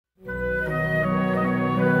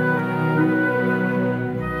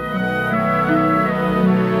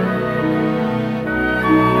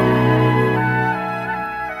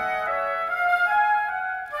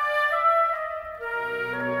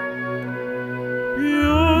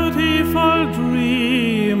Beautiful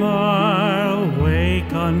dreamer,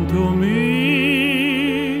 wake unto me.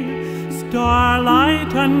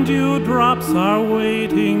 Starlight and dewdrops are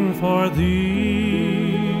waiting for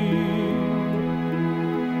thee.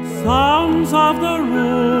 Sounds of the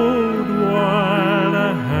road world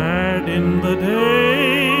heard in the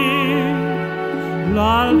day,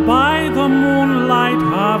 lulled by the moonlight,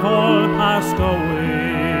 have all passed away.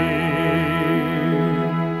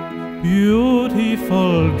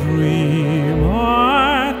 Beautiful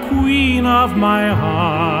dreamer, queen of my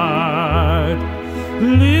heart,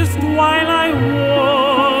 list while I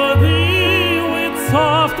woo thee with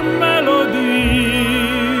soft melody.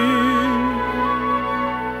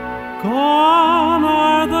 Gone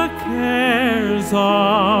are the cares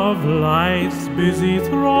of life's busy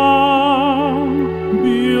throng.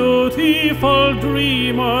 Beautiful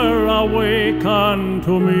dreamer, awaken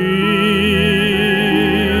to me.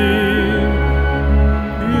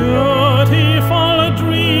 Beautiful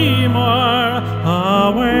dreamer,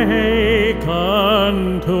 awaken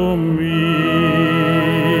to me.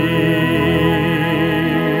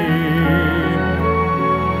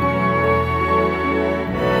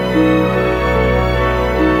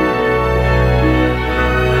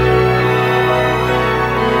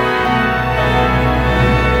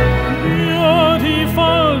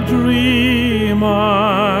 Beautiful dreamer,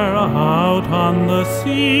 out on the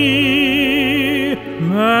sea,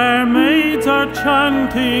 mermaids are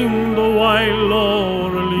chanting the while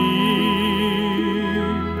o'erleaf.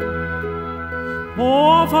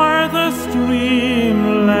 Over the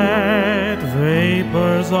streamlet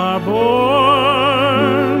vapors are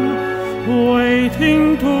born, waiting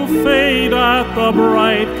to fade at the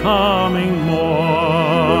bright coming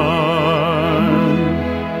morn.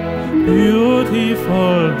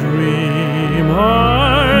 Beautiful dreamer,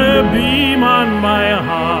 beam on my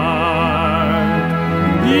heart,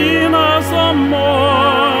 dim as the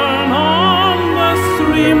morn on the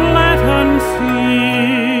streamlet and sea.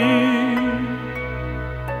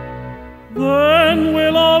 Then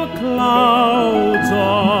will all clouds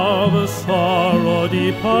of sorrow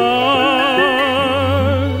depart.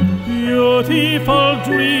 Beautiful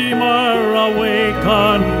dreamer,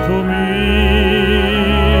 awaken to me.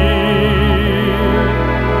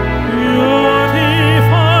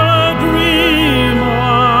 Beautiful dreamer,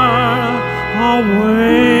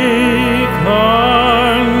 awaken.